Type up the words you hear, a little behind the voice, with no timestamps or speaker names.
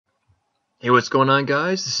Hey, what's going on,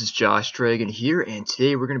 guys? This is Josh Dragon here, and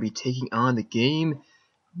today we're going to be taking on the game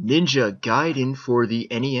Ninja Gaiden for the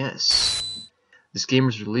NES. This game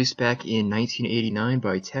was released back in 1989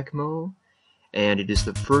 by Tecmo, and it is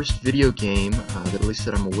the first video game, at least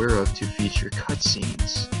that I'm aware of, to feature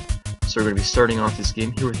cutscenes. So we're going to be starting off this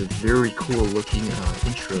game here with a very cool looking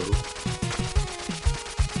intro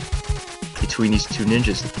between these two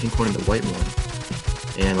ninjas, the pink one and the white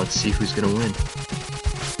one. And let's see who's going to win.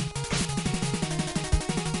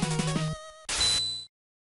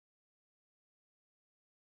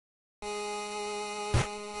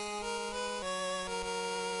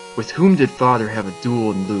 With whom did father have a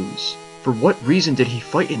duel and lose? For what reason did he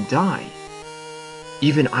fight and die?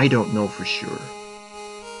 Even I don't know for sure.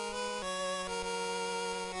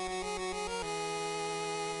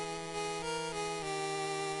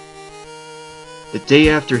 The day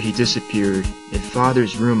after he disappeared, in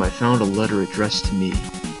father's room I found a letter addressed to me.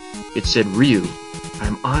 It said, "Ryu, I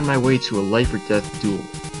am on my way to a life or death duel.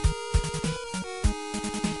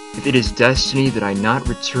 If it is destiny that I not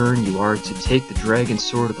return, you are to take the dragon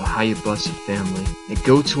sword of the Hayabusa family and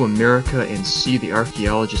go to America and see the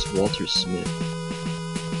archaeologist Walter Smith.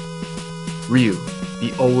 Ryu,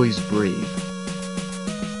 be always brave.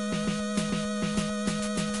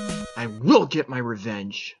 I will get my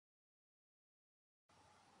revenge."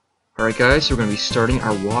 Alright guys, so we're going to be starting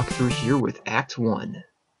our walkthrough here with Act 1.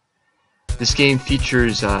 This game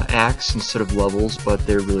features acts instead of levels, but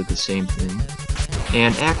they're really the same thing.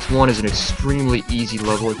 And Act 1 is an extremely easy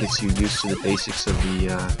level. It gets you used to the basics of the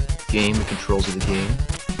game, the controls of the game.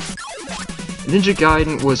 Ninja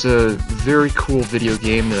Gaiden was a very cool video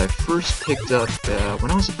game that I first picked up when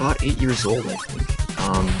I was about 8 years old, I think.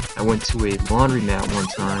 I went to a laundromat one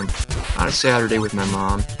time on a Saturday with my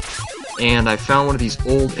mom, and I found one of these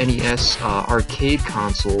old NES arcade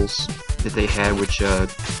consoles that they had, which,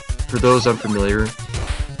 for those unfamiliar,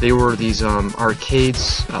 they were these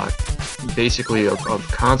arcades, basically of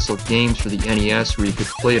console games for the NES, where you could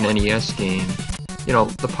play an NES game. You know,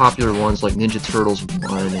 the popular ones like Ninja Turtles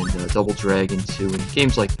 1 and Double Dragon 2 and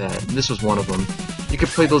games like that. And this was one of them. You could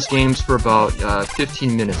play those games for about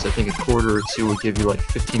 15 minutes. I think a quarter or two would give you like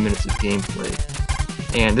 15 minutes of gameplay.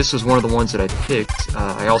 And this was one of the ones that I picked.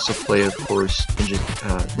 I also played, of course,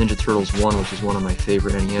 Ninja Turtles 1, which is one of my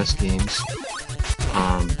favorite NES games.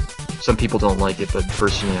 Some people don't like it, but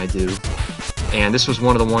personally I do. And this was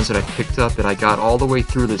one of the ones that I picked up, and I got all the way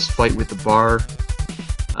through this fight with the bar,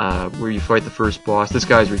 where you fight the first boss. This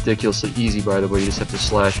guy's ridiculously easy, by the way. You just have to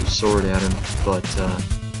slash your sword at him. But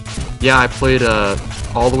yeah, I played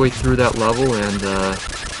all the way through that level, and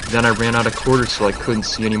then I ran out of quarters, so I couldn't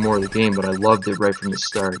see any more of the game, but I loved it right from the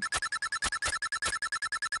start.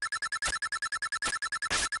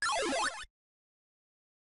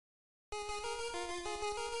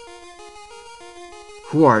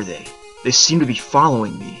 Who are they? They seem to be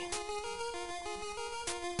following me.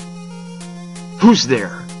 Who's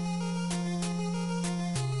there?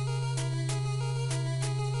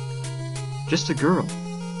 Just a girl.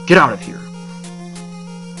 Get out of here.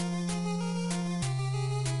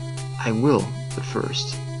 I will, but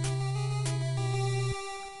first.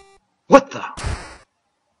 What the?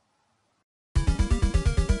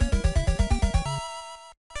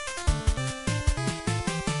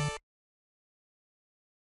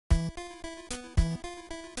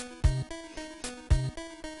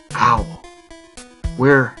 Ow.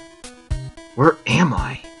 Where am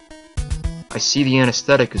I? I see the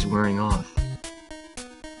anesthetic is wearing off.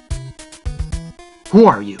 Who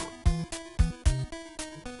are you?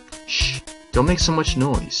 Shh, don't make so much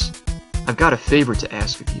noise. I've got a favor to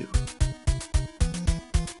ask of you.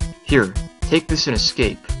 Here, take this and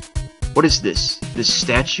escape. What is this? This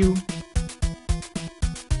statue?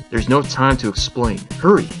 There's no time to explain.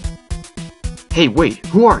 Hurry! Hey, wait,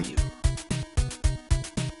 who are you?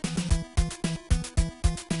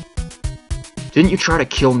 Didn't you try to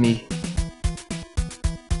kill me?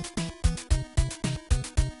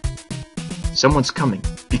 Someone's coming.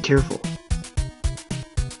 Be careful.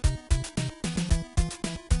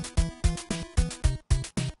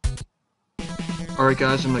 Alright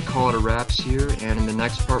guys, I'm going to call it a wraps here, and in the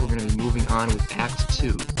next part we're going to be moving on with Act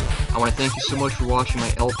 2. I want to thank you so much for watching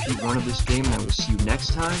my LP run of this game, and I will see you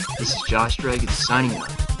next time. This is Josh Dragon signing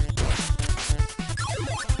out.